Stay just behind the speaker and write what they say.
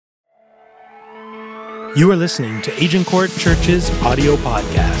You are listening to Agincourt Church's audio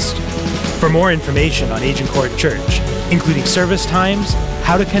podcast. For more information on Agincourt Church, including service times,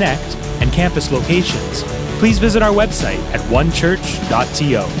 how to connect, and campus locations, please visit our website at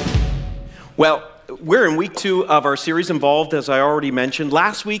onechurch.to. Well, we're in week 2 of our series involved, as I already mentioned.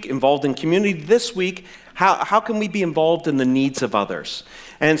 Last week, involved in community. This week, how can we be involved in the needs of others?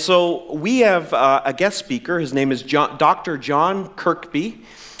 And so we have a guest speaker. His name is Dr. John Kirkby.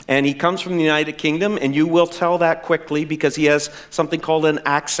 And he comes from the United Kingdom, and you will tell that quickly because he has something called an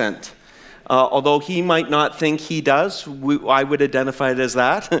accent. Although he might not think he does, I would identify it as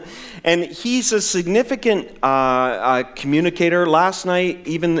that. And he's a significant communicator. Last night,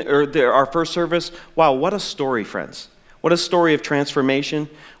 our first service, wow, what a story, friends. What a story of transformation.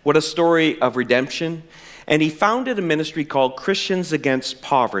 What a story of redemption. And he founded a ministry called Christians Against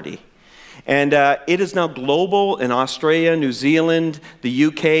Poverty. And it is now global in Australia, New Zealand, the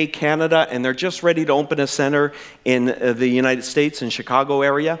UK, Canada, and they're just ready to open a center in the United States, in Chicago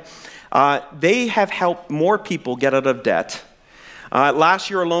area. They have helped more people get out of debt.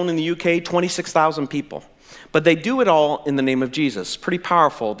 Last year alone in the UK, 26,000 people. But they do it all in the name of Jesus. Pretty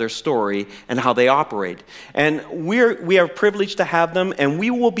powerful, their story and how they operate. And we are privileged to have them, and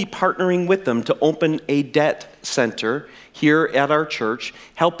we will be partnering with them to open a debt center here at our church,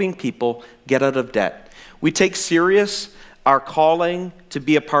 helping people get out of debt. We take serious our calling to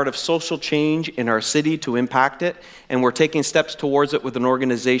be a part of social change in our city to impact it, and we're taking steps towards it with an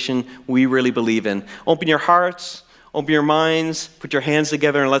organization we really believe in. Open your hearts, open your minds, put your hands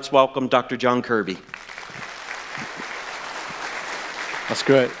together, and let's welcome Dr. John Kirkby. That's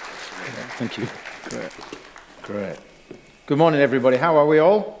great. Thank you. Great. Good morning, everybody. How are we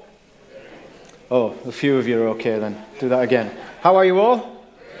all? Oh, a few of you are okay then. Do that again. How are you all?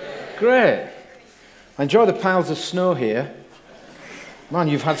 Great. I enjoy the piles of snow here. Man,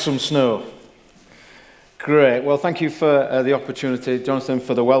 you've had some snow. Great. Well, thank you for the opportunity, Jonathan,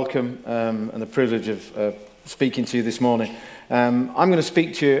 for the welcome and the privilege of speaking to you this morning. I'm going to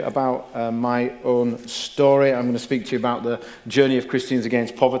speak to you about my own story. I'm going to speak to you about the journey of Christians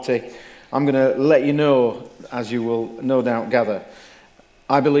Against Poverty. I'm going to let you know, as you will no doubt gather,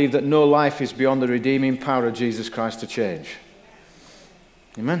 I believe that no life is beyond the redeeming power of Jesus Christ to change.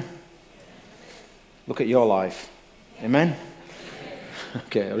 Amen? Look at your life. Amen?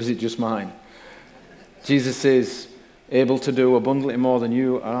 Okay, or is it just mine? Jesus is able to do abundantly more than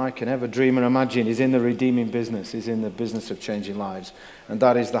you and I can ever dream or imagine. He's in the redeeming business. He's in the business of changing lives. And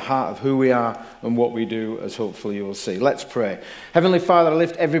that is the heart of who we are and what we do, as hopefully you will see. Let's pray. Heavenly Father, I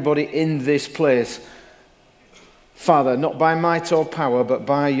lift everybody in this place. Father, not by might or power, but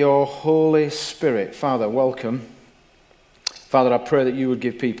by your Holy Spirit. Father, welcome. Father, I pray that you would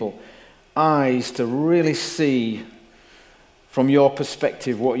give people eyes to really see from your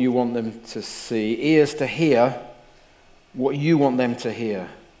perspective what you want them to see, ears to hear what you want them to hear,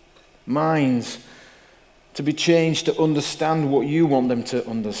 minds to be changed to understand what you want them to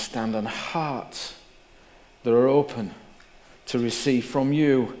understand, and hearts that are open to receive from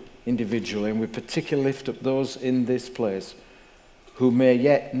you individually. And we particularly lift up those in this place who may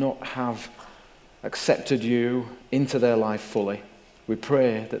yet not have accepted you into their life fully. We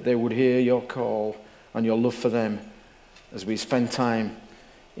pray that they would hear your call and your love for them as we spend time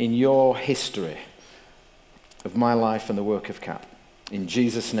in your history of my life and the work of CAP. In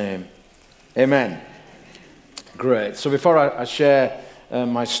Jesus' name, amen. Great. So before I share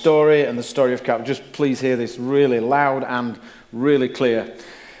my story and the story of CAP, just please hear this really loud and really clear.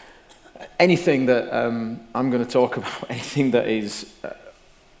 Anything that I'm going to talk about, anything that is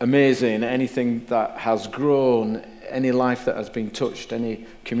amazing, anything that has grown, any life that has been touched, any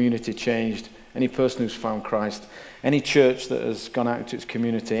community changed, any person who's found Christ, any church that has gone out to its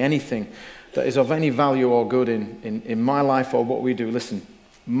community, anything that is of any value or good in my life or what we do, listen,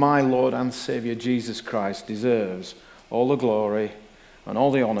 my Lord and Savior Jesus Christ deserves all the glory and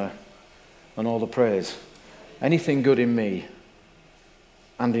all the honor and all the praise. Anything good in me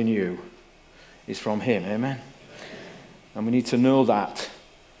and in you is from him, amen? And we need to know that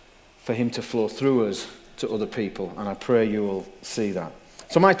for him to flow through us to other people, and I pray you will see that.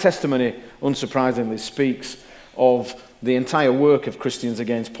 So my testimony, unsurprisingly, speaks of the entire work of Christians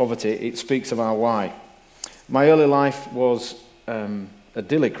Against Poverty. It speaks of our why. My early life was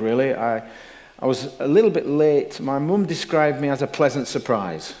idyllic, really. I was a little bit late. My mum described me as a pleasant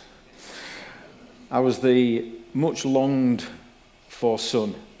surprise. I was the much longed for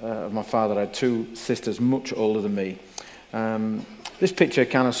son of my father. I had 2 sisters much older than me. This picture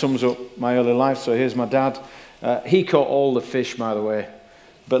kind of sums up my early life. So here's my dad. He caught all the fish, by the way,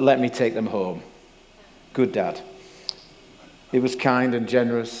 but let me take them home. Good dad. He was kind and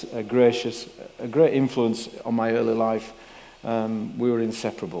generous, gracious, a great influence on my early life. We were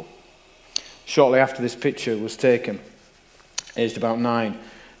inseparable. Shortly after this picture was taken, aged about 9,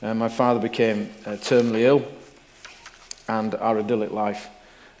 my father became terminally ill, and our idyllic life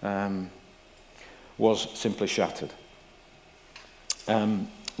was simply shattered.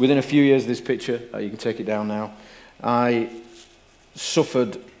 Within a few years of this picture, you can take it down now, I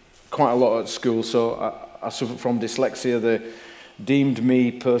suffered quite a lot at school. So I suffered from dyslexia. They deemed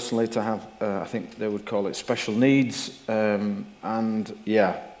me personally to have, I think they would call it special needs. I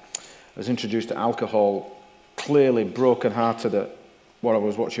was introduced to alcohol, clearly broken-hearted at what I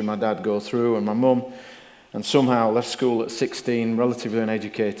was watching my dad go through and my mum, and somehow left school at 16, relatively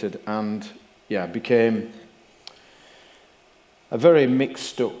uneducated, and became a very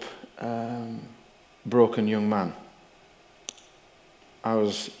mixed-up, broken young man. I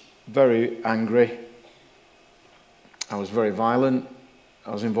was very angry. I was very violent.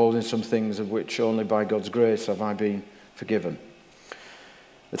 I was involved in some things of which only by God's grace have I been forgiven.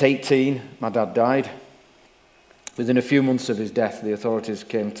 At 18, my dad died. Within a few months of his death, the authorities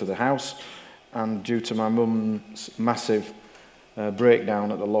came to the house, and due to my mum's massive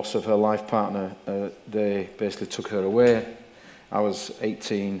breakdown at the loss of her life partner, they basically took her away. I was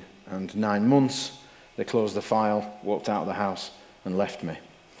 18 and 9 months. They closed the file, walked out of the house, and left me.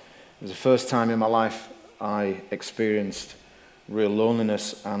 It was the first time in my life I experienced real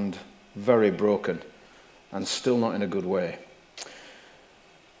loneliness and very broken, and still not in a good way.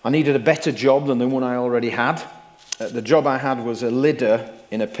 I needed a better job than the one I already had. The job I had was a lidder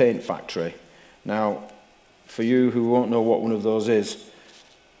in a paint factory. Now, for you who won't know what one of those is,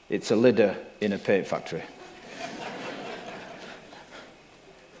 it's a lidder in a paint factory.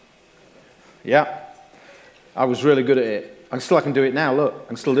 Yeah, I was really good at it. I can do it now, look, I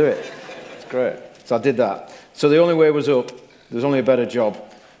can still do it. It's great. So I did that. So the only way was up. There was only a better job.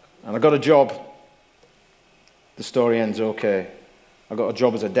 And I got a job. The story ends okay. I got a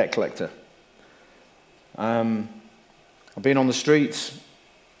job as a debt collector. I've been on the streets.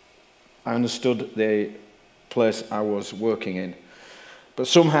 I understood the place I was working in. But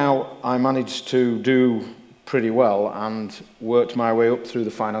somehow I managed to do pretty well and worked my way up through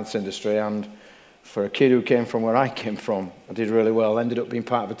the finance industry. And for a kid who came from where I came from, I did really well. Ended up being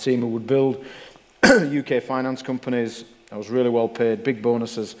part of a team who would build UK finance companies. I was really well paid, big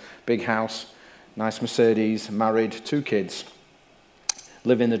bonuses, big house, nice Mercedes, married, 2 kids,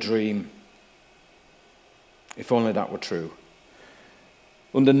 living the dream. If only that were true.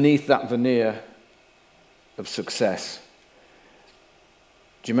 Underneath that veneer of success,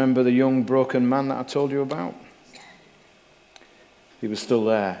 do you remember the young broken man that I told you about? He was still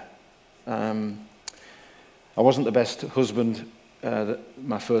there. I wasn't the best husband that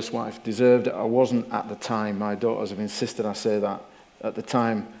my first wife deserved. I wasn't at the time. My daughters have insisted I say that. At the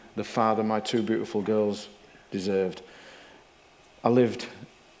time, the father my 2 beautiful girls deserved. I lived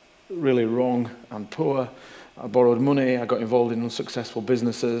really wrong and poor. I borrowed money. I got involved in unsuccessful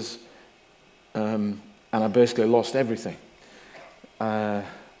businesses. And I basically lost everything. I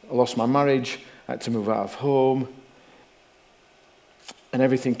lost my marriage. I had to move out of home. And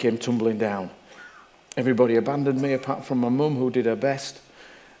everything came tumbling down. Everybody abandoned me apart from my mum, who did her best.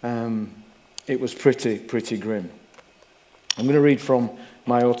 It was pretty grim. I'm going to read from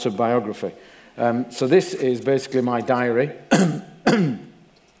my autobiography. So this is basically my diary.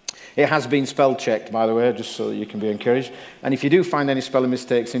 It has been spell checked, by the way, just so that you can be encouraged. And if you do find any spelling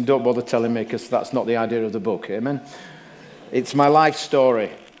mistakes, then don't bother telling me, because that's not the idea of the book. Amen? It's my life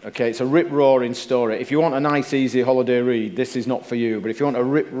story. Okay, it's a rip-roaring story. If you want a nice, easy holiday read, this is not for you. But if you want a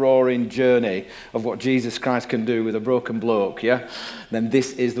rip-roaring journey of what Jesus Christ can do with a broken bloke, yeah, then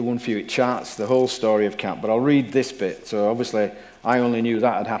this is the one for you. It charts the whole story of Camp. But I'll read this bit. So obviously, I only knew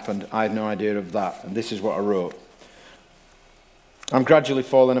that had happened. I had no idea of that. And this is what I wrote. I'm gradually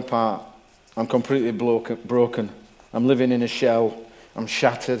falling apart. I'm completely broken. I'm living in a shell. I'm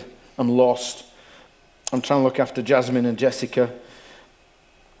shattered. I'm lost. I'm trying to look after Jasmine and Jessica.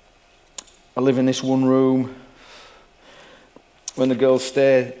 I live in this one room. When the girls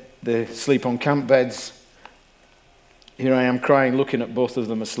stay, they sleep on camp beds. Here I am crying, looking at both of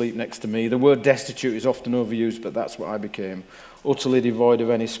them asleep next to me. The word destitute is often overused, but that's what I became. Utterly devoid of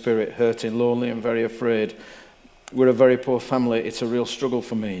any spirit, hurting, lonely, and very afraid. We're a very poor family. It's a real struggle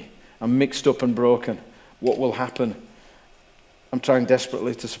for me. I'm mixed up and broken. What will happen? I'm trying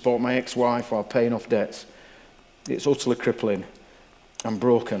desperately to support my ex-wife while paying off debts. It's utterly crippling. I'm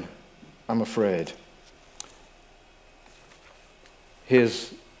broken. I'm afraid.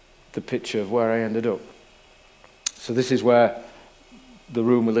 Here's the picture of where I ended up. So this is where the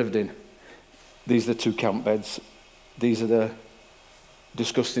room we lived in. These are the 2 camp beds. These are the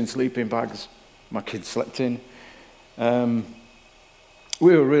disgusting sleeping bags. my kids slept in.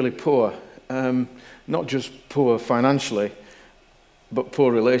 We were really poor, not just poor financially, but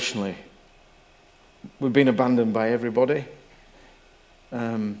poor relationally. We've been abandoned by everybody.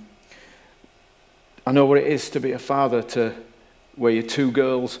 I know what it is to be a father, where your two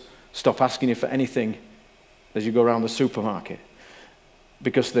girls stop asking you for anything as you go around the supermarket,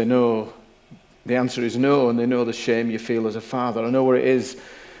 because they know the answer is no, and they know the shame you feel as a father. I know what it is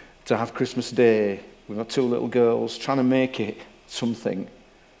to have Christmas Day with my two little girls, trying to make it something.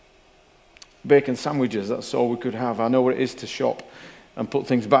 Bacon sandwiches, that's all we could have. I know what it is to shop and put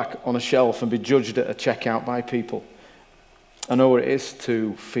things back on a shelf and be judged at a checkout by people. I know what it is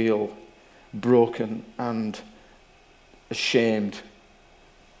to feel broken and ashamed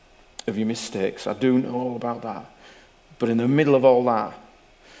of your mistakes. I do know all about that. But in the middle of all that,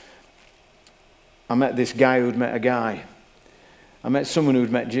 I met this guy who'd met a guy. I met someone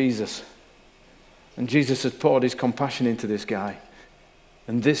who'd met Jesus. And Jesus had poured his compassion into this guy.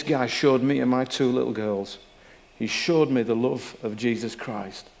 And this guy showed me and my two little girls. He showed me the love of Jesus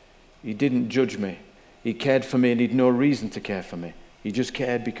Christ. He didn't judge me. He cared for me, and he'd no reason to care for me. He just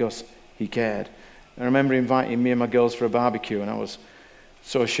cared because he cared. I remember inviting me and my girls for a barbecue, and I was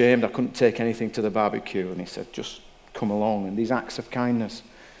so ashamed I couldn't take anything to the barbecue. And he said, just come along. And these acts of kindness,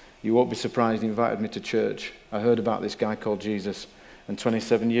 you won't be surprised, he invited me to church. I heard about this guy called Jesus, and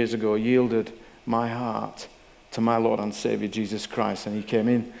 27 years ago yielded my heart to my Lord and Savior Jesus Christ, and he came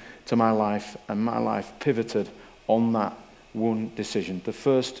in to my life, and my life pivoted on that one decision. The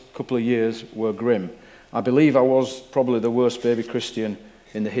first couple of years were grim. I believe I was probably the worst baby Christian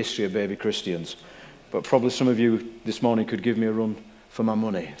in the history of baby Christians, but probably some of you this morning could give me a run for my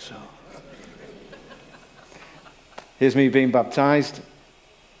money. So here's me being baptized.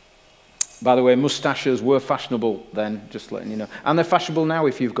 By the way, mustaches were fashionable then, just letting you know. And they're fashionable now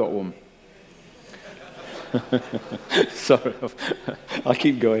if you've got one. Sorry, I'll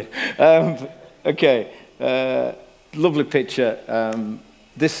keep going. Okay, lovely picture.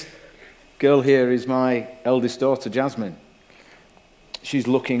 This girl here is my eldest daughter, Jasmine. She's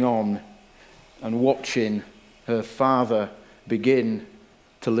looking on and watching her father begin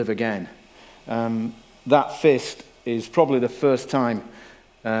to live again. That fist is probably the first time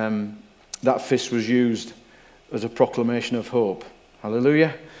that fist was used as a proclamation of hope.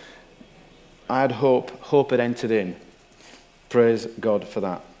 Hallelujah. I had hope. Hope had entered in. Praise God for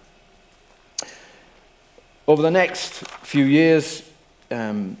that. Over the next few years,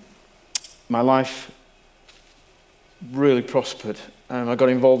 my life really prospered. I got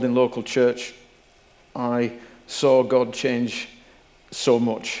involved in local church. I saw God change so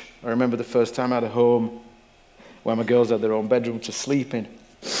much. I remember the first time I had a home where my girls had their own bedroom to sleep in.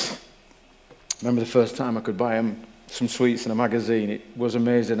 I remember the first time I could buy them some sweets and a magazine. It was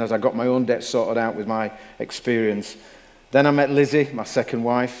amazing as I got my own debt sorted out with my experience. Then I met Lizzie, my second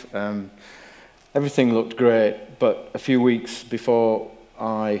wife. Everything looked great, but a few weeks before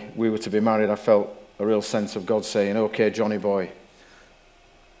we were to be married, I felt a real sense of God saying, okay, Johnny boy,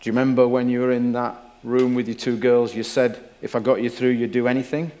 do you remember when you were in that room with your two girls, you said, if I got you through, you'd do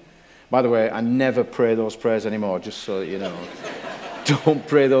anything? By the way, I never pray those prayers anymore, just so that you know. Don't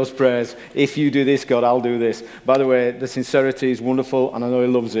pray those prayers. If you do this, God, I'll do this. By the way, the sincerity is wonderful, and I know he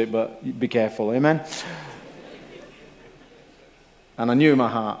loves it, but be careful. Amen? And I knew in my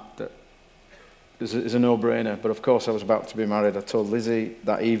heart that it was a no-brainer, but of course I was about to be married. I told Lizzie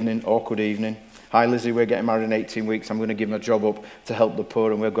that evening, awkward evening, hi Lizzie, we're getting married in 18 weeks. I'm going to give my job up to help the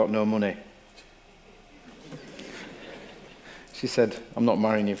poor, and we've got no money. She said, I'm not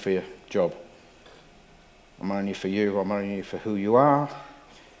marrying you for your job. I'm marrying you for you. I'm marrying you for who you are.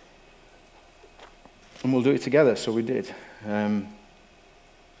 And we'll do it together. So we did.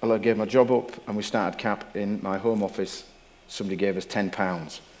 I gave my job up, and we started CAP in my home office. Somebody gave us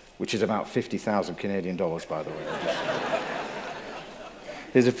 £10, which is about 50,000 Canadian dollars, by the way.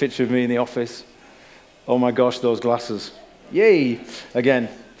 Here's a picture of me in the office. Oh my gosh, those glasses. Yay! Again,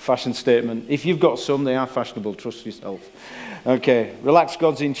 fashion statement. If you've got some, they are fashionable. Trust yourself. Okay, relax,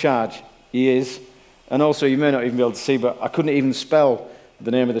 God's in charge. He is. And also, you may not even be able to see, but I couldn't even spell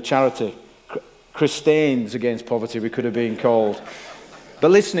the name of the charity. Christians Against Poverty, we could have been called.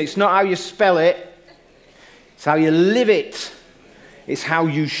 But listen, it's not how you spell it. It's how you live it. It's how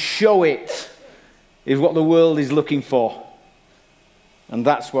you show it is what the world is looking for. And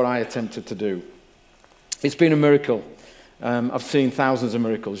that's what I attempted to do. It's been a miracle. I've seen thousands of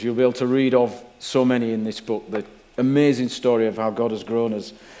miracles. You'll be able to read of so many in this book. The amazing story of how God has grown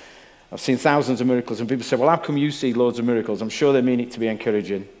us. I've seen thousands of miracles, and people say, well, how come you see loads of miracles? I'm sure they mean it to be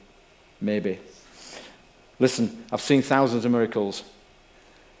encouraging. Maybe. Listen, I've seen thousands of miracles,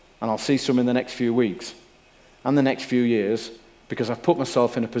 and I'll see some in the next few weeks and the next few years, because I've put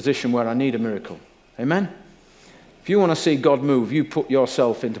myself in a position where I need a miracle. Amen? If you want to see God move, you put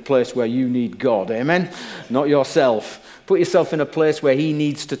yourself into a place where you need God. Amen? Not yourself. Put yourself in a place where he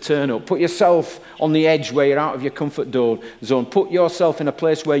needs to turn up. Put yourself on the edge where you're out of your comfort zone. Put yourself in a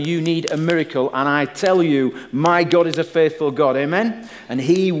place where you need a miracle. And I tell you, my God is a faithful God. Amen? And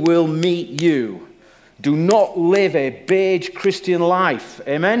he will meet you. Do not live a beige Christian life.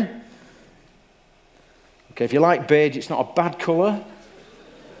 Amen? Okay, if you like beige, it's not a bad colour.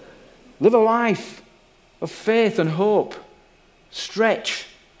 Live a life of faith and hope. Stretch.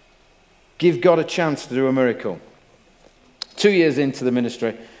 Give God a chance to do a miracle. 2 years into the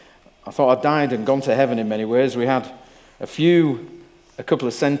ministry, I thought I'd died and gone to heaven in many ways. We had a couple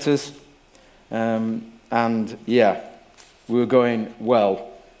of centres, and yeah, we were going well.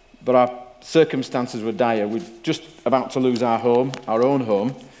 But our circumstances were dire. We're just about to lose our own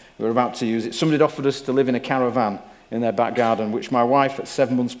home. We were about to use it. Somebody had offered us to live in a caravan in their back garden, which my wife, at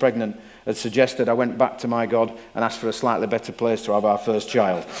 7 months pregnant, had suggested. I went back to my God and asked for a slightly better place to have our first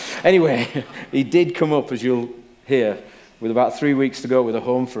child. Anyway, he did come up, as you'll hear, with about 3 weeks to go, with a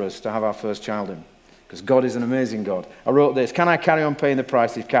home for us to have our first child in. Because God is an amazing God. I wrote this: can I carry on paying the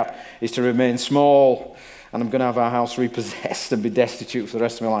price if Cap is to remain small, and I'm going to have our house repossessed and be destitute for the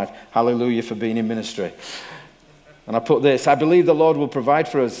rest of my life? Hallelujah for being in ministry. And I put this: I believe the Lord will provide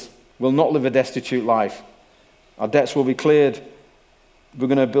for us. We'll not live a destitute life. Our debts will be cleared. We're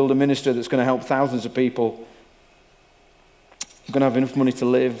going to build a ministry that's going to help thousands of people. I'm going to have enough money to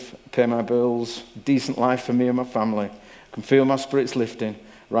live, pay my bills, decent life for me and my family. I can feel my spirits lifting,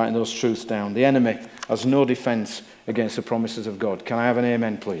 writing those truths down. The enemy has no defense against the promises of God. Can I have an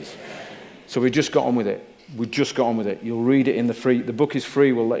amen, please? So we just got on with it. You'll read it in the book is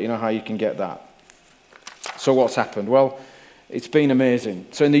free. We'll let you know how you can get that. So what's happened? Well, it's been amazing.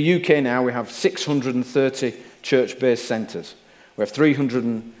 So in the UK now, we have 630 church-based centres. We have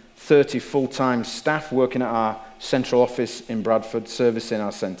 330 full-time staff working at our central office in Bradford, servicing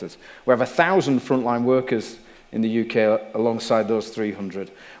our centres. We have 1,000 frontline workers in the UK alongside those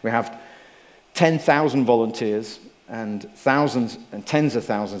 300. We have 10,000 volunteers and thousands and tens of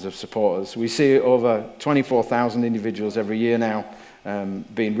thousands of supporters. We see over 24,000 individuals every year now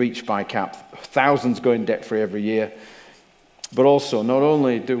being reached by CAP, thousands going debt-free every year. But also, not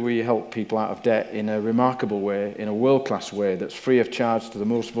only do we help people out of debt in a remarkable way, in a world-class way that's free of charge to the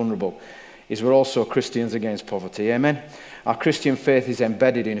most vulnerable, is we're also Christians against poverty. Amen? Our Christian faith is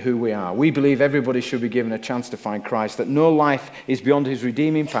embedded in who we are. We believe everybody should be given a chance to find Christ, that no life is beyond his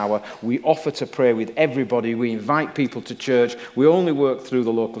redeeming power. We offer to pray with everybody. We invite people to church. We only work through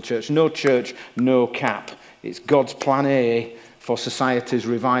the local church. No church, no CAP. It's God's plan A for society's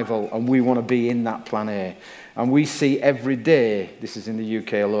revival, and we want to be in that plan A. And we see every day, this is in the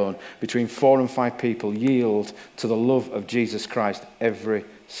UK alone, between 4 and 5 people yield to the love of Jesus Christ every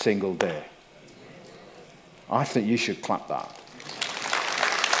single day. I think you should clap that.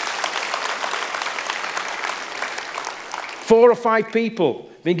 4 or 5 people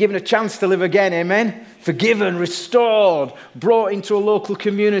being given a chance to live again, amen? Forgiven, restored, brought into a local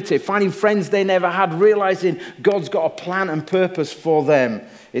community, finding friends they never had, realizing God's got a plan and purpose for them.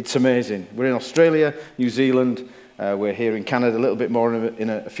 It's amazing. We're in Australia, New Zealand, we're here in Canada a little bit more in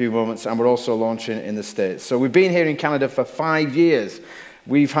a few moments, and we're also launching in the States. So we've been here in Canada for 5 years.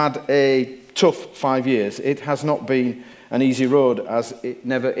 We've had a tough 5 years. It has not been an easy road, as it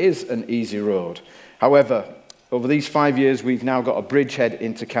never is an easy road. However, over these 5 years, we've now got a bridgehead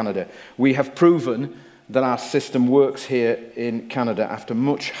into Canada. We have proven that our system works here in Canada. After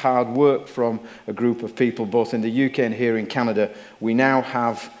much hard work from a group of people, both in the UK and here in Canada, we now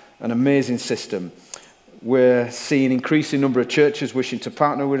have an amazing system. We're seeing an increasing number of churches wishing to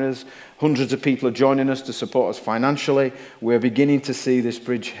partner with us. Hundreds of people are joining us to support us financially. We're beginning to see this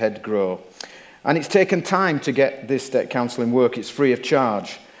bridgehead grow. And it's taken time to get this debt counselling work. It's free of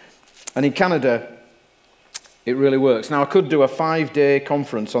charge. And in Canada, it really works. Now, I could do a 5-day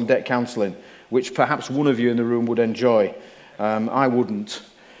conference on debt counselling, which perhaps one of you in the room would enjoy. I wouldn't.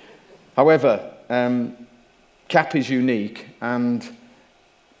 However, CAP is unique, and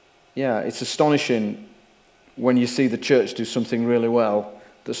yeah, it's astonishing when you see the church do something really well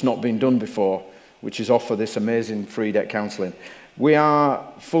that's not been done before, which is offer this amazing free debt counselling. We are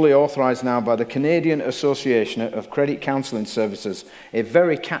fully authorised now by the Canadian Association of Credit Counselling Services, a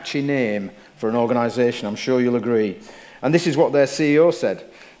very catchy name for an organisation, I'm sure you'll agree. And this is what their CEO said.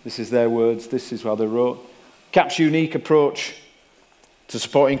 This is their words, this is how they wrote. CAP's unique approach to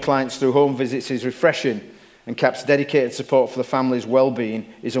supporting clients through home visits is refreshing, and CAP's dedicated support for the family's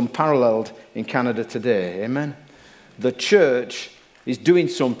well-being is unparalleled in Canada today. Amen? The church is doing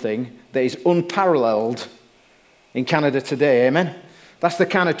something that is unparalleled in Canada today. Amen? That's the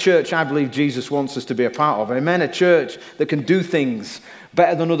kind of church I believe Jesus wants us to be a part of. Amen? A church that can do things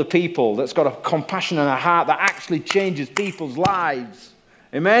better than other people, that's got a compassion and a heart that actually changes people's lives.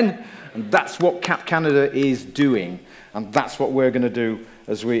 Amen? And that's what CAP Canada is doing. And that's what we're going to do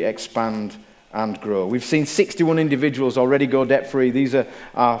as we expand and grow. We've seen 61 individuals already go debt-free. These are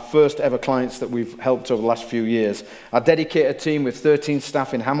our first ever clients that we've helped over the last few years. Our dedicated team with 13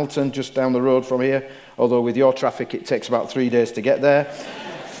 staff in Hamilton, just down the road from here, although with your traffic it takes about 3 days to get there.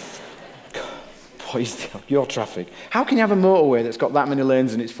 Boy, your traffic. How can you have a motorway that's got that many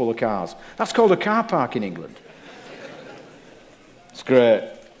lanes and it's full of cars? That's called a car park in England. It's great.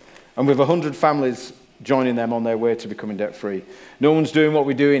 And with 100 families joining them on their way to becoming debt-free. No one's doing what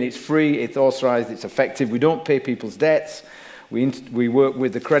we're doing. It's free, it's authorized, it's effective. We don't pay people's debts. We work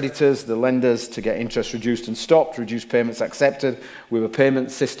with the creditors, the lenders, to get interest reduced and stopped, reduce payments accepted. We have a payment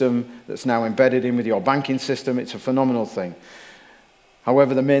system that's now embedded in with your banking system. It's a phenomenal thing.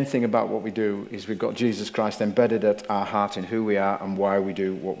 However, the main thing about what we do is we've got Jesus Christ embedded at our heart in who we are and why we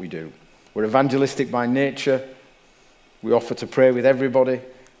do what we do. We're evangelistic by nature. We offer to pray with everybody.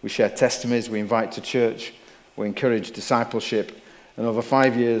 We share testimonies, we invite to church, we encourage discipleship. And over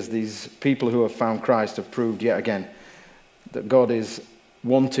 5 years, these people who have found Christ have proved yet again that God is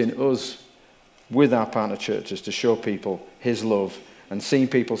wanting us, with our partner churches, to show people his love. And seeing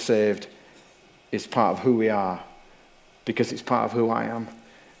people saved is part of who we are, because it's part of who I am.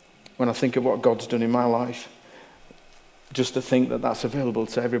 When I think of what God's done in my life, just to think that that's available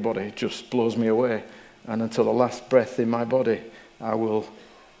to everybody just blows me away. And until the last breath in my body, I will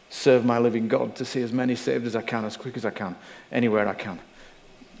serve my living God to see as many saved as I can, as quick as I can, anywhere I can.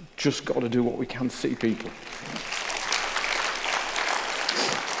 Just got to do what we can to see people.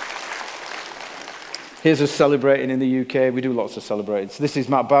 Here's us celebrating in the UK. We do lots of celebrating. So this is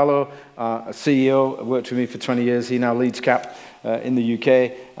Matt Barlow, a CEO, worked with me for 20 years. He now leads CAP in the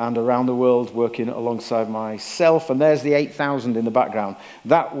UK and around the world, working alongside myself. And there's the 8,000 in the background.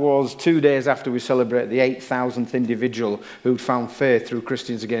 That was 2 days after we celebrated the 8,000th individual who'd found faith through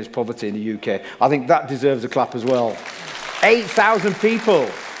Christians Against Poverty in the UK. I think that deserves a clap as well. 8,000 people.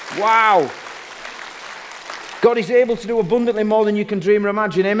 Wow. God is able to do abundantly more than you can dream or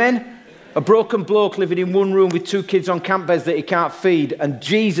imagine. Amen? A broken bloke living in one room with 2 kids on camp beds that he can't feed, and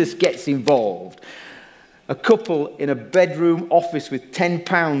Jesus gets involved. A couple in a bedroom office with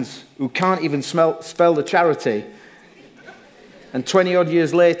 £10 who can't even spell the charity. And 20 odd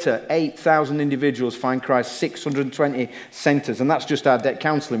years later, 8,000 individuals find Christ, 620 centres. And that's just our debt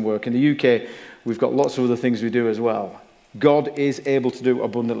counselling work. In the UK, we've got lots of other things we do as well. God is able to do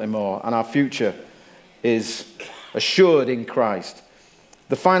abundantly more, and our future is assured in Christ.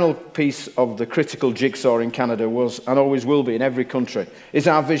 The final piece of the critical jigsaw in Canada was, and always will be in every country, is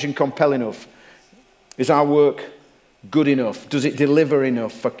our vision compelling enough? Is our work good enough? Does it deliver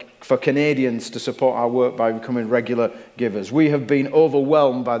enough for Canadians to support our work by becoming regular givers? We have been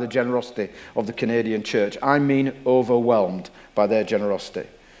overwhelmed by the generosity of the Canadian church. I mean overwhelmed by their generosity.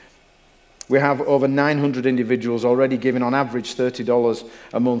 We have over 900 individuals already giving on average $30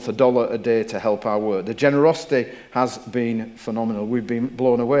 a month, $1 a day to help our work. The generosity has been phenomenal. We've been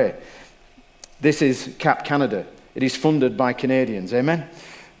blown away. This is CAP Canada. It is funded by Canadians. Amen?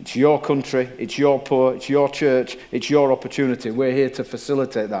 It's your country, it's your poor, it's your church, it's your opportunity. We're here to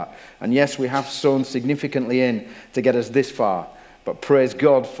facilitate that. And yes, we have sown significantly in to get us this far. But praise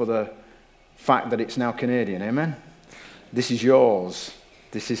God for the fact that it's now Canadian. Amen? This is yours.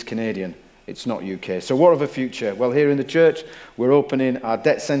 This is Canadian. It's not UK. So what of a future? Well, here in the church, we're opening our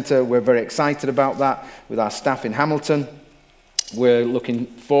debt centre. We're very excited about that with our staff in Hamilton. We're looking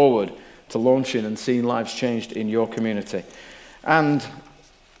forward to launching and seeing lives changed in your community. And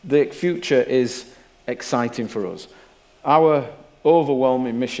the future is exciting for us. Our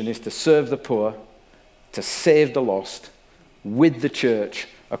overwhelming mission is to serve the poor, to save the lost with the church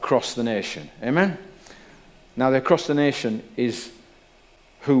across the nation. Amen? Now, the across the nation is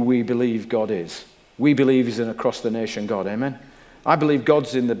who we believe God is. We believe he's an across the nation God. Amen? I believe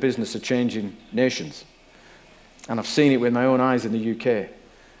God's in the business of changing nations. And I've seen it with my own eyes in the UK.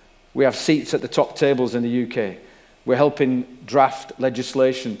 We have seats at the top tables in the UK. We're helping draft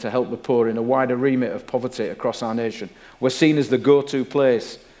legislation to help the poor in a wider remit of poverty across our nation. We're seen as the go-to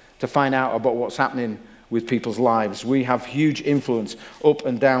place to find out about what's happening with people's lives. We have huge influence up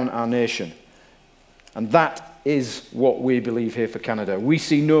and down our nation. And that is what we believe here for Canada. We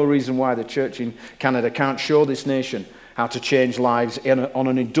see no reason why the church in Canada can't show this nation how to change lives on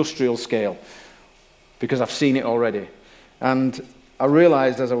an industrial scale, because I've seen it already. And I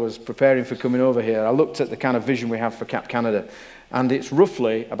realized as I was preparing for coming over here, I looked at the kind of vision we have for CAP Canada, and it's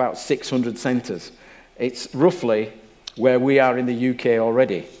roughly about 600 centres. It's roughly where we are in the UK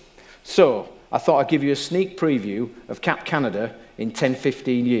already. So I thought I'd give you a sneak preview of CAP Canada in 10,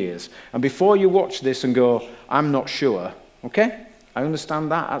 15 years. And before you watch this and go, I'm not sure, okay? I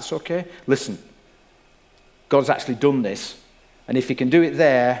understand that, that's okay. Listen, God's actually done this. And if he can do it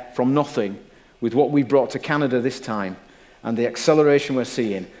there from nothing with what we brought to Canada this time and the acceleration we're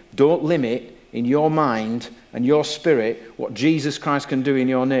seeing, don't limit in your mind and your spirit what Jesus Christ can do in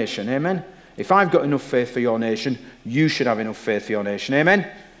your nation. Amen? If I've got enough faith for your nation, you should have enough faith for your nation. Amen?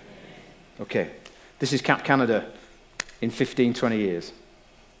 Okay. This is CAP Canada in 15, 20 years.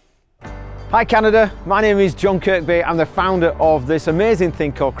 Hi Canada, my name is John Kirkby. I'm the founder of this amazing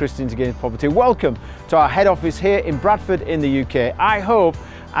thing called Christians Against Poverty. Welcome to our head office here in Bradford in the UK. I hope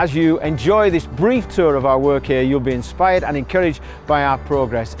as you enjoy this brief tour of our work here, you'll be inspired and encouraged by our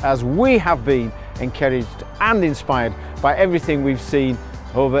progress as we have been encouraged and inspired by everything we've seen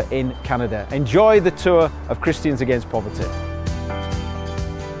over in Canada. Enjoy the tour of Christians Against Poverty.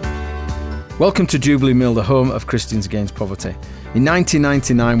 Welcome to Jubilee Mill, the home of Christians Against Poverty. In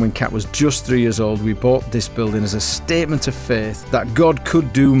 1999, when Kat was just 3 years old, we bought this building as a statement of faith that God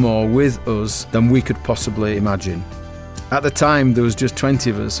could do more with us than we could possibly imagine. At the time, there was just 20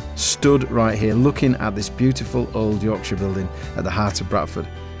 of us stood right here looking at this beautiful old Yorkshire building at the heart of Bradford.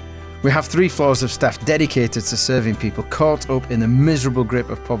 We have 3 floors of staff dedicated to serving people caught up in the miserable grip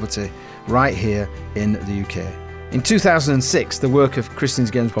of poverty right here in the UK. In 2006, the work of Christians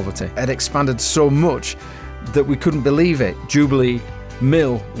Against Poverty had expanded so much that we couldn't believe it. Jubilee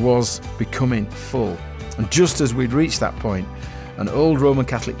Mill was becoming full. And just as we'd reached that point, an old Roman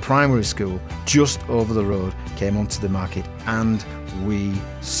Catholic primary school just over the road came onto the market and we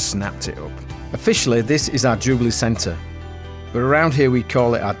snapped it up. Officially, this is our Jubilee Centre, but around here we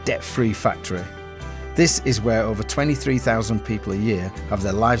call it our debt-free factory. This is where over 23,000 people a year have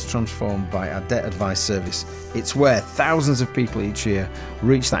their lives transformed by our debt advice service. It's where thousands of people each year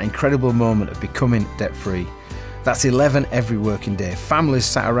reach that incredible moment of becoming debt-free. That's 11 every working day. Families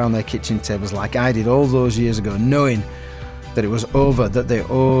sat around their kitchen tables like I did all those years ago, knowing that it was over, that they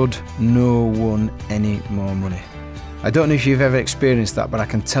owed no one any more money. I don't know if you've ever experienced that, but I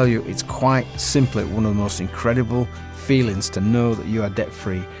can tell you it's quite simply one of the most incredible feelings to know that you are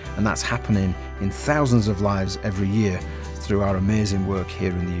debt-free, and that's happening in thousands of lives every year through our amazing work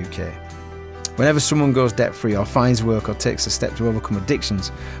here in the UK. Whenever someone goes debt-free or finds work or takes a step to overcome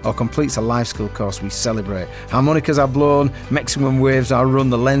addictions or completes a life skill course, we celebrate. Harmonicas are blown, Mexican waves are run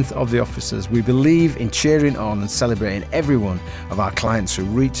the length of the offices. We believe in cheering on and celebrating every one of our clients who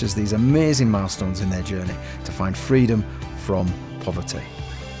reaches these amazing milestones in their journey to find freedom from poverty.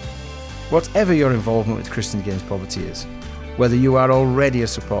 Whatever your involvement with Christians Against Poverty is, whether you are already a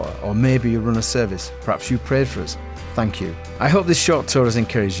supporter or maybe you run a service, perhaps you prayed for us, thank you. I hope this short tour has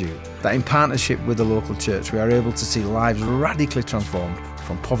encouraged you, that in partnership with the local church we are able to see lives radically transformed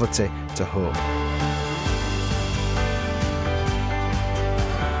from poverty to hope.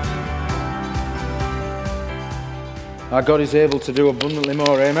 Our God is able to do abundantly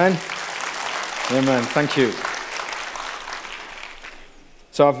more, amen? Amen, thank you.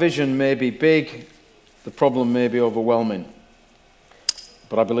 So our vision may be big, the problem may be overwhelming,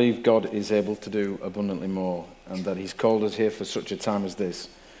 but I believe God is able to do abundantly more and that he's called us here for such a time as this.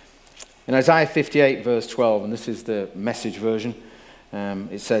 In Isaiah 58 verse 12, and this is the Message version,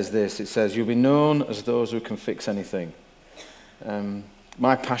 it says this, it says, "You'll be known as those who can fix anything."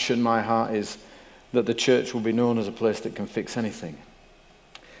 My passion, my heart is that the church will be known as a place that can fix anything.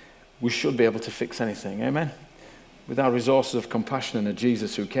 We should be able to fix anything, amen? With our resources of compassion and a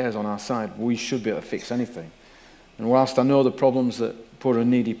Jesus who cares on our side, we should be able to fix anything. And whilst I know the problems that poor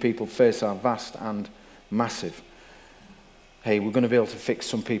and needy people face are vast and massive, hey, we're going to be able to fix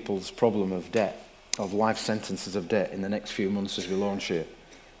some people's problem of debt, of life sentences of debt in the next few months as we launch it. It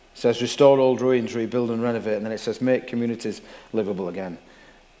says restore old ruins, rebuild and renovate, and then it says make communities livable again.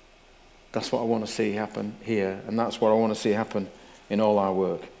 That's what I want to see happen here, and that's what I want to see happen in all our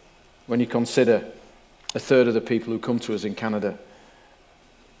work. When you consider a third of the people who come to us in Canada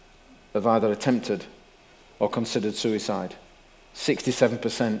have either attempted or considered suicide.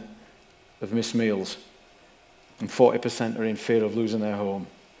 67% have missed meals, and 40% are in fear of losing their home.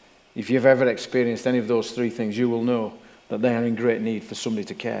 If you've ever experienced any of those 3 things, you will know that they are in great need for somebody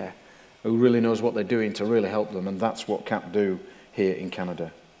to care, who really knows what they're doing to really help them, and that's what CAP do here in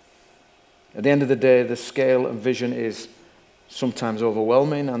Canada. At the end of the day, the scale and vision is sometimes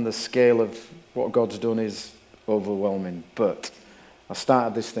overwhelming, and the scale of what God's done is overwhelming. But I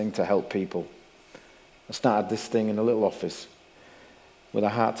started this thing to help people. I started this thing in a little office with a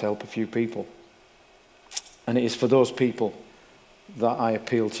heart to help a few people. And it is for those people that I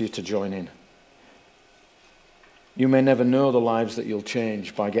appeal to you to join in. You may never know the lives that you'll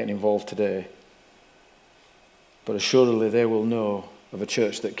change by getting involved today, but assuredly they will know of a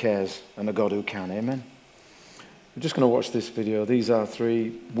church that cares and a God who can. Amen. We're just going to watch this video. These are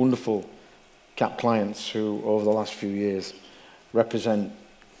 3 wonderful CAP clients who, over the last few years, represent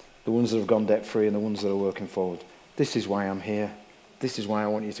the ones that have gone debt-free and the ones that are working forward. This is why I'm here. This is why I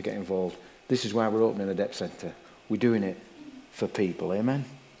want you to get involved. This is why we're opening a debt centre. We're doing it for people. Amen.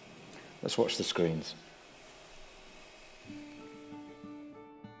 Let's watch the screens.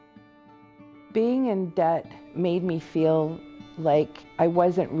 Being in debt made me feel like I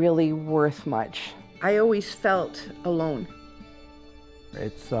wasn't really worth much. I always felt alone.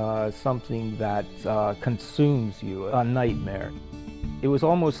 It's something that consumes you, a nightmare. It was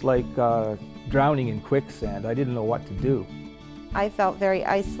almost like drowning in quicksand. I didn't know what to do. I felt very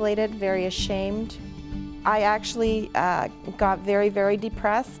isolated, very ashamed. I actually got very, very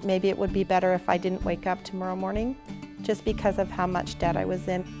depressed. Maybe it would be better if I didn't wake up tomorrow morning, just because of how much debt I was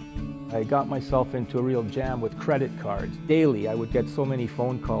in. I got myself into a real jam with credit cards. Daily, I would get so many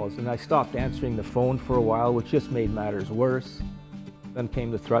phone calls, and I stopped answering the phone for a while, which just made matters worse. Then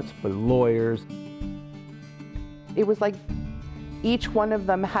came the threats by lawyers. It was like each one of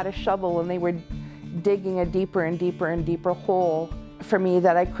them had a shovel and they were digging a deeper and deeper and deeper hole for me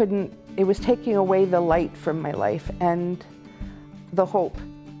that I couldn't, it was taking away the light from my life and the hope.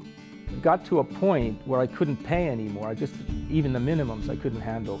 It got to a point where I couldn't pay anymore. Even the minimums I couldn't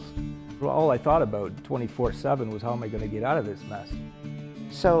handle. All I thought about 24/7 was how am I going to get out of this mess?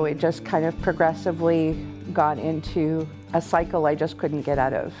 So it just kind of progressively got into a cycle I just couldn't get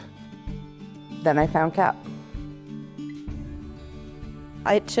out of. Then I found CAP.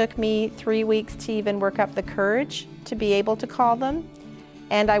 It took me 3 weeks to even work up the courage to be able to call them.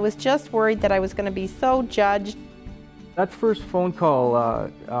 And I was just worried that I was going to be so judged. That first phone call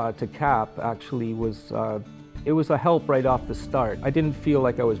to CAP actually was, it was a help right off the start. I didn't feel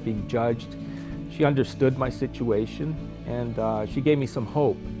like I was being judged. She understood my situation, and she gave me some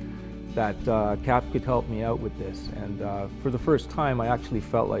hope that CAP could help me out with this. And for the first time, I actually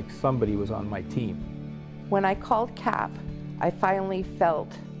felt like somebody was on my team. When I called CAP, I finally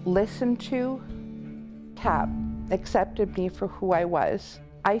felt listened to. CAP accepted me for who I was.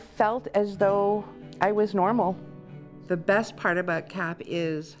 I felt as though I was normal. The best part about CAP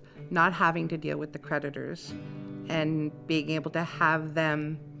is not having to deal with the creditors and being able to have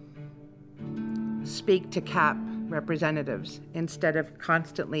them speak to CAP representatives instead of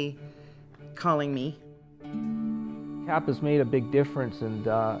constantly calling me. CAP has made a big difference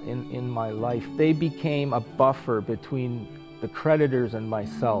in my life. They became a buffer between the creditors and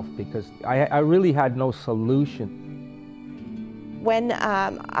myself because I really had no solution. When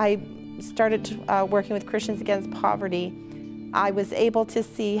I started working with Christians Against Poverty, I was able to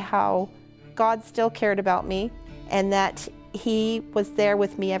see how God still cared about me and that He was there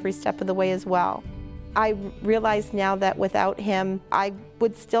with me every step of the way as well. I realize now that without Him, I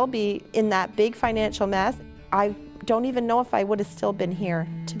would still be in that big financial mess. I don't even know if I would have still been here,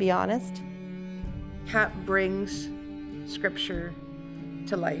 to be honest. CAP brings Scripture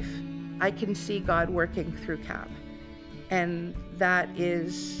to life. I can see God working through CAP, and that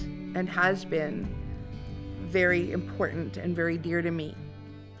is and has been very important and very dear to me.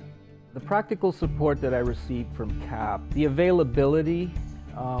 The practical support that I received from CAP, the availability,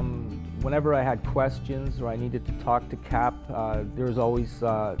 whenever I had questions or I needed to talk to CAP, there was always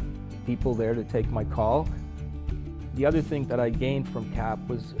people there to take my call. The other thing that I gained from CAP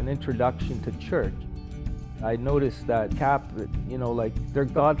was an introduction to church. I noticed that CAP, they're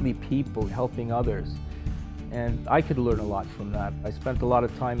godly people helping others. And I could learn a lot from that. I spent a lot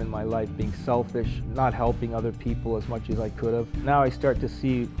of time in my life being selfish, not helping other people as much as I could have. Now I start to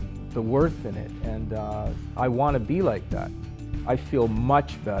see the worth in it, and I want to be like that. I feel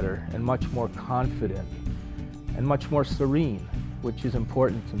much better and much more confident and much more serene, which is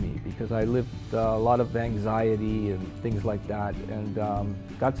important to me because I lived a lot of anxiety and things like that, and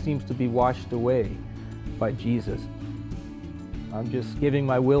that seems to be washed away by Jesus. I'm just giving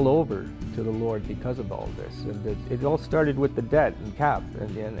my will over to the Lord because of all this. And it all started with the debt and CAP,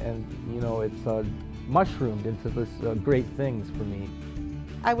 and it's mushroomed into this great things for me.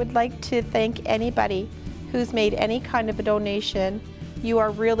 I would like to thank anybody who's made any kind of a donation. You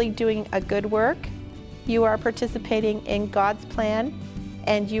are really doing a good work. You are participating in God's plan,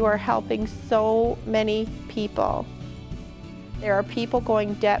 and you are helping so many people. There are people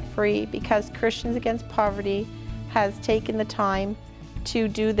going debt-free because Christians Against Poverty has taken the time to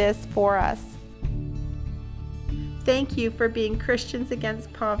do this for us. Thank you for being Christians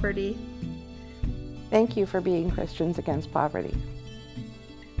Against Poverty. Thank you for being Christians Against Poverty.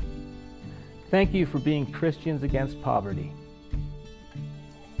 Thank you for being Christians Against Poverty.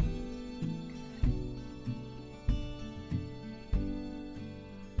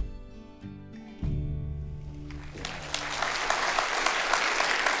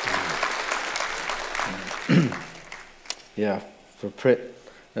 Yeah, for Prit,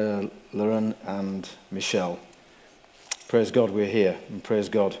 Lauren and Michelle. Praise God we're here, and praise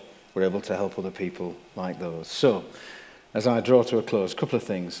God we're able to help other people like those. So, as I draw to a close, a couple of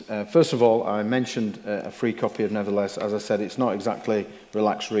things. First of all, I mentioned a free copy of Nevertheless. As I said, it's not exactly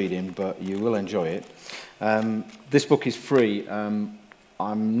relaxed reading, but you will enjoy it. This book is free.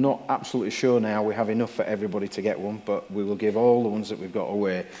 I'm not absolutely sure now we have enough for everybody to get one, but we will give all the ones that we've got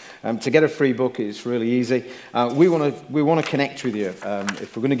away. To get a free book, it's really easy. We want to connect with you.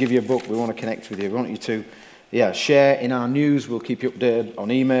 If we're going to give you a book, we want to connect with you. We want you to share in our news. We'll keep you updated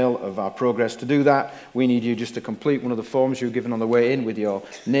on email of our progress. To do that, we need you just to complete one of the forms you were given on the way in with your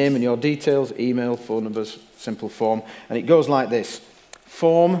name and your details, email, phone numbers, simple form. And it goes like this: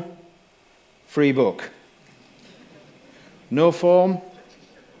 form, free book. No form?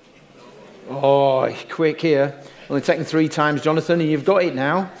 Oh, quick here. Only taken 3 times, Jonathan, and you've got it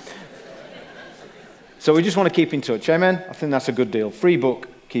now. So we just want to keep in touch. Amen? I think that's a good deal. Free book,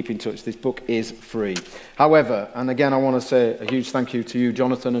 keep in touch. This book is free. However, and again, I want to say a huge thank you to you,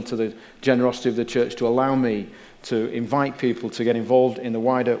 Jonathan, and to the generosity of the church to allow me to invite people to get involved in the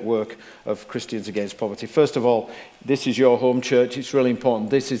wider work of Christians Against Poverty. First of all, this is your home church. It's really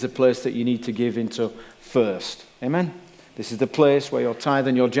important. This is a place that you need to give into first. Amen? This is the place where your tithe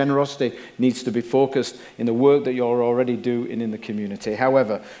and your generosity needs to be focused in the work that you're already doing in the community.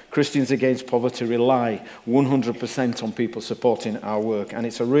 However, Christians Against Poverty rely 100% on people supporting our work, and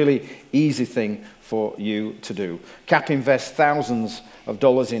it's a really easy thing for you to do. CAP invests thousands of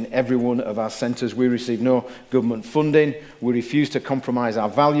dollars in every one of our centres. We receive no government funding. We refuse to compromise our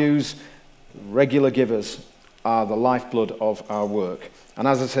values. Regular givers are the lifeblood of our work. And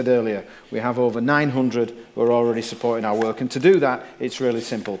as I said earlier, we have over 900 who are already supporting our work. And to do that, it's really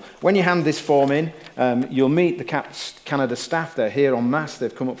simple. When you hand this form in, you'll meet the CAP Canada staff. They're here en masse.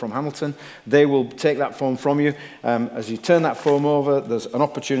 They've come up from Hamilton. They will take that form from you. As you turn that form over, there's an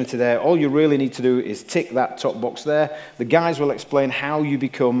opportunity there. All you really need to do is tick that top box there. The guys will explain how you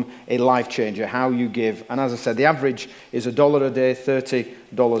become a life changer, how you give. And as I said, the average is $1 a day,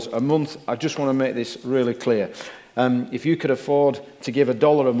 $30 a month. I just want to make this really clear. If you could afford to give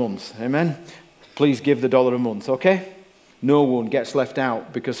 $1 a month, amen, please give the $1 a month, okay? No one gets left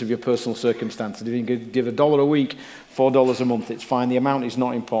out because of your personal circumstances. If you can give $1 a week, $4 a month, it's fine. The amount is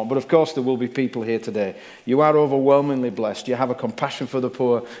not important. But of course, there will be people here today. You are overwhelmingly blessed. You have a compassion for the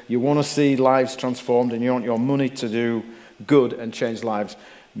poor. You want to see lives transformed, and you want your money to do good and change lives.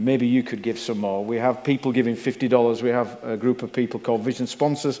 Maybe you could give some more. We have people giving $50. We have a group of people called Vision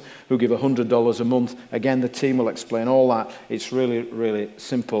Sponsors who give $100 a month. Again, the team will explain all that. It's really, really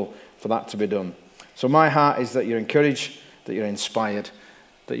simple for that to be done. So my heart is that you're encouraged, that you're inspired,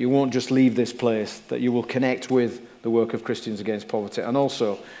 that you won't just leave this place, that you will connect with the work of Christians Against Poverty. And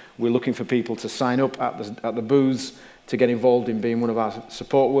also, we're looking for people to sign up at the booths, to get involved in being one of our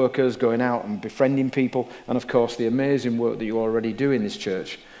support workers, going out and befriending people, and of course the amazing work that you already do in this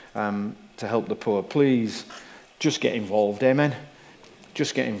church to help the poor. Please, just get involved, amen?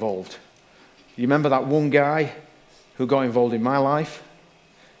 Just get involved. You remember that one guy who got involved in my life?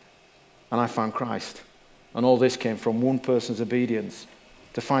 And I found Christ. And all this came from one person's obedience,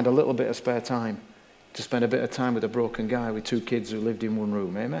 to find a little bit of spare time, to spend a bit of time with a broken guy with 2 kids who lived in one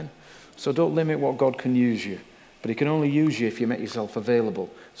room, amen? So don't limit what God can use you. But he can only use you if you make yourself available.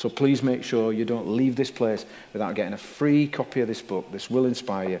 So please make sure you don't leave this place without getting a free copy of this book. This will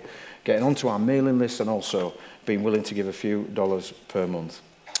inspire you. Getting onto our mailing list and also being willing to give a few dollars per month.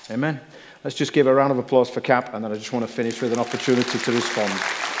 Amen? Let's just give a round of applause for CAP, and then I just want to finish with an opportunity to respond.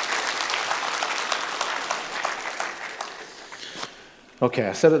 Okay,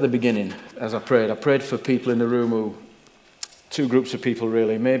 I said at the beginning, as I prayed for people in the room who, 2 groups of people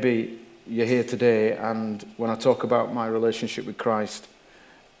really, maybe you're here today, and when I talk about my relationship with Christ,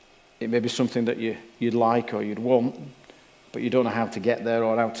 it may be something that you'd like or you'd want, but you don't know how to get there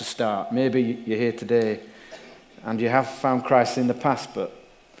or how to start. Maybe you're here today and you have found Christ in the past, but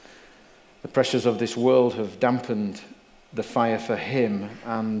the pressures of this world have dampened the fire for him,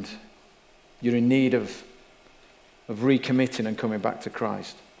 and you're in need of recommitting and coming back to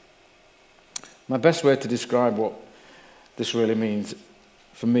Christ. My best way to describe what this really means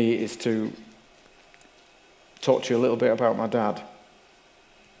for me is to talk to you a little bit about my dad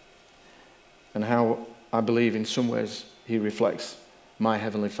and how I believe in some ways he reflects my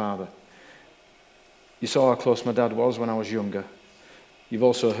Heavenly Father. You saw how close my dad was when I was younger. You've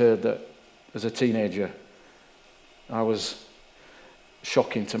also heard that as a teenager, I was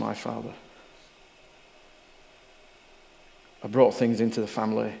shocking to my father. I brought things into the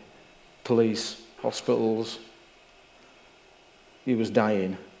family, police, hospitals. He was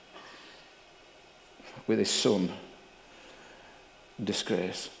dying with his son.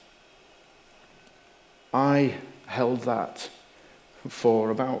 Disgrace. I held that for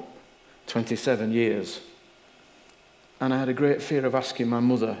about 27 years. And I had a great fear of asking my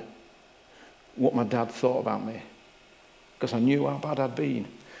mother what my dad thought about me, because I knew how bad I'd been.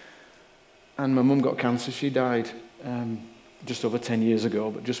 And my mum got cancer. She died just over 10 years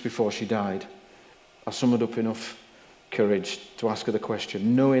ago, but just before she died, I summoned up enough courage to ask her the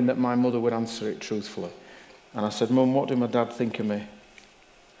question, knowing that my mother would answer it truthfully. And I said, Mum, what did my dad think of me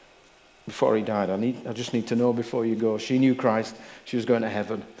before he died? I just need to know before you go. She knew Christ. She was going to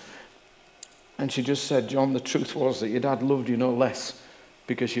heaven. And she just said, John, the truth was that your dad loved you no less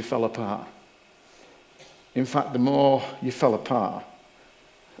because you fell apart. In fact, the more you fell apart,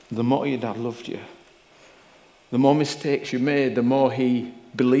 the more your dad loved you. The more mistakes you made, the more he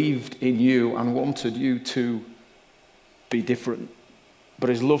believed in you and wanted you to be different. But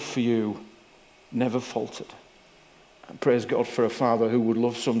his love for you never faltered. And praise God for a father who would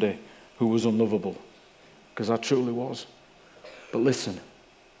love somebody who was unlovable, because I truly was. But listen,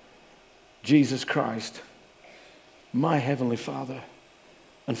 Jesus Christ, my Heavenly Father,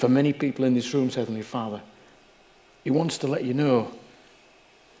 and for many people in this room's Heavenly Father, he wants to let you know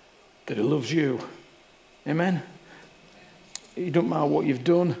that he loves you. Amen? It doesn't matter what you've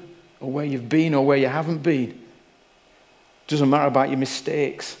done or where you've been or where you haven't been. It doesn't matter about your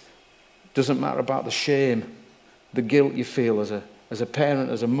mistakes. It doesn't matter about the shame, the guilt you feel as a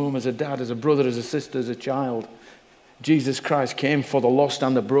parent, as a mum, as a dad, as a brother, as a sister, as a child. Jesus Christ came for the lost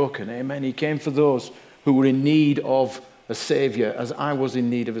and the broken. Amen? He came for those who were in need of a Savior, as I was in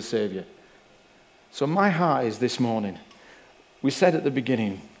need of a Savior. So my heart is this morning, we said at the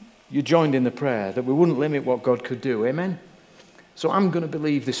beginning, you joined in the prayer, that we wouldn't limit what God could do. Amen? So I'm going to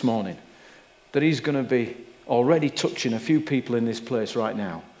believe this morning that he's going to be already touching a few people in this place right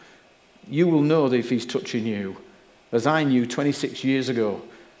now. You will know that if he's touching you, as I knew 26 years ago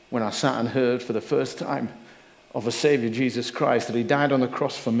when I sat and heard for the first time of a Savior, Jesus Christ, that he died on the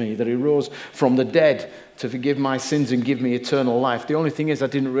cross for me, that he rose from the dead to forgive my sins and give me eternal life. The only thing is I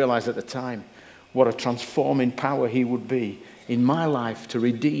didn't realize at the time what a transforming power he would be in my life to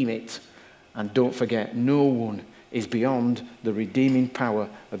redeem it. And don't forget, no one is beyond the redeeming power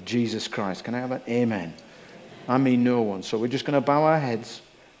of Jesus Christ. Can I have an amen? I mean no one. So we're just going to bow our heads.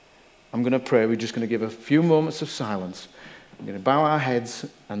 I'm going to pray. We're just going to give a few moments of silence. We're going to bow our heads,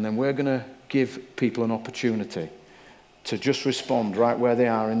 and then we're going to give people an opportunity to just respond right where they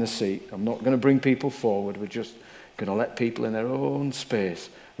are in the seat. I'm not going to bring people forward. We're just going to let people in their own space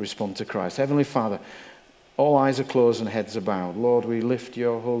respond to Christ. Heavenly Father, all eyes are closed and heads are bowed. Lord, we lift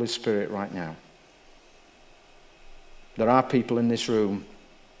your Holy Spirit right now. There are people in this room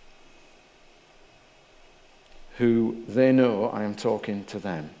who they know I am talking to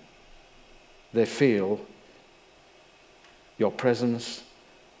them. They feel your presence.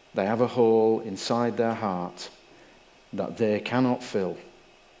 They have a hole inside their heart that they cannot fill,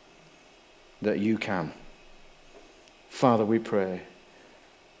 that you can. Father, we pray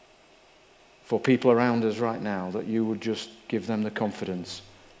for people around us right now that you would just give them the confidence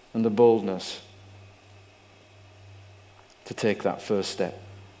and the boldness to take that first step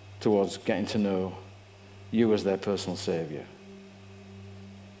towards getting to know you as their personal Savior.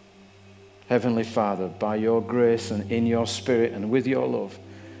 Heavenly Father, by your grace and in your Spirit and with your love,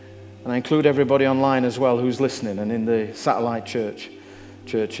 and I include everybody online as well who's listening and in the satellite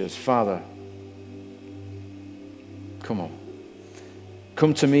churches, Father, come on.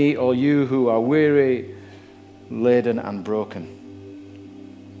 Come to me, all you who are weary, laden and broken.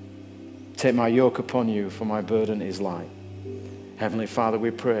 Take my yoke upon you, for my burden is light. Heavenly Father, we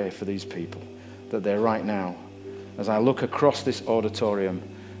pray for these people, that they're right now, as I look across this auditorium,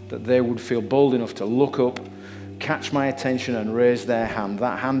 that they would feel bold enough to look up, catch my attention and raise their hand.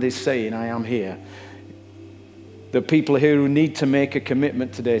 That hand is saying, I am here. The people here who need to make a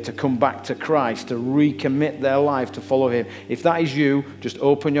commitment today to come back to Christ, to recommit their life to follow him. If that is you, just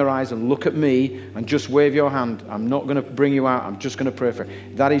open your eyes and look at me and just wave your hand. I'm not going to bring you out. I'm just going to pray for you.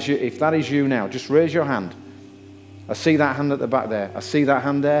 If that is you now, just raise your hand. I see that hand at the back there. I see that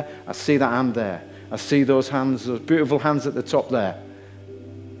hand there. I see that hand there. I see those hands, those beautiful hands at the top there.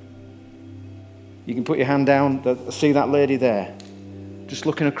 You can put your hand down. I see that lady there. Just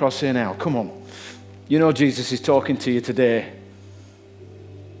looking across here now. Come on. You know Jesus is talking to you today.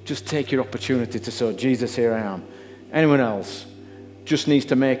 Just take your opportunity to say, Jesus, here I am. Anyone else? just needs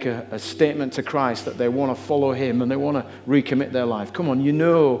to make a statement to Christ that they want to follow him and they want to recommit their life. Come on, you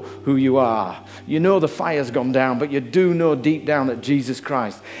know who you are. You know the fire's gone down, but you do know deep down that Jesus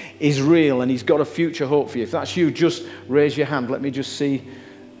Christ is real and he's got a future hope for you. If that's you, just raise your hand. Let me just see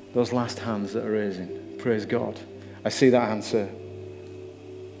those last hands that are raising. Praise God. I see that hand, sir.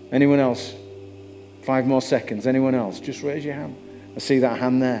 Anyone else? 5 more seconds. Anyone else? Just raise your hand. I see that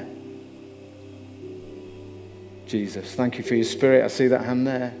hand there. Jesus, thank you for your Spirit. I see that hand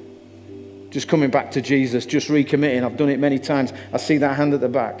there. Just coming back to Jesus, just recommitting. I've done it many times. I see that hand at the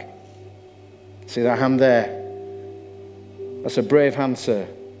back. See that hand there. That's a brave hand, sir.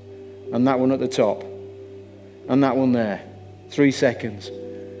 And that one at the top. And that one there. 3 seconds.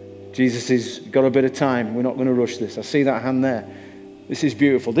 Jesus has got a bit of time. We're not going to rush this. I see that hand there. This is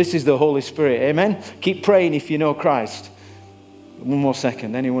beautiful. This is the Holy Spirit. Amen? Keep praying if you know Christ. 1 more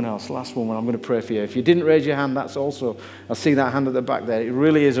second. Anyone else? Last one. I'm going to pray for you. If you didn't raise your hand, that's also, I see that hand at the back there. It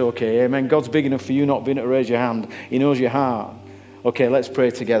really is okay. Amen. God's big enough for you not being able to raise your hand. He knows your heart. Okay, let's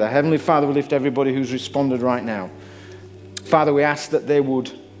pray together. Heavenly Father, we lift everybody who's responded right now. Father, we ask that they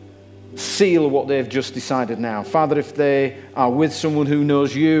would seal what they've just decided now. Father, if they are with someone who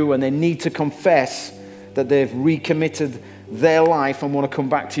knows you and they need to confess that they've recommitted their life and want to come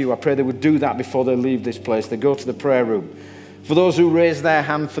back to you, I pray they would do that before they leave this place. They go to the prayer room. For those who raise their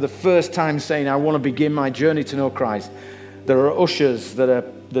hand for the first time saying, I want to begin my journey to know Christ, there are ushers,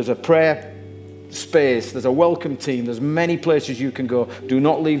 there's a prayer space, there's a welcome team, there's many places you can go. Do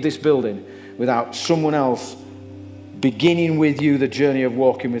not leave this building without someone else beginning with you the journey of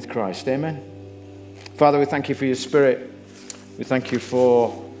walking with Christ. Amen. Father, we thank you for your Spirit. We thank you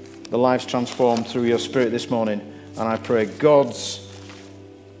for the lives transformed through your Spirit this morning. And I pray God's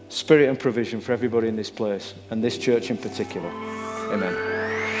Spirit and provision for everybody in this place and this church in particular. Amen.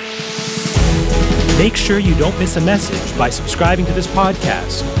 Make sure you don't miss a message by subscribing to this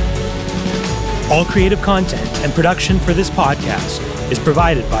podcast. All creative content and production for this podcast is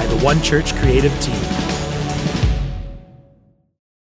provided by the One Church creative team.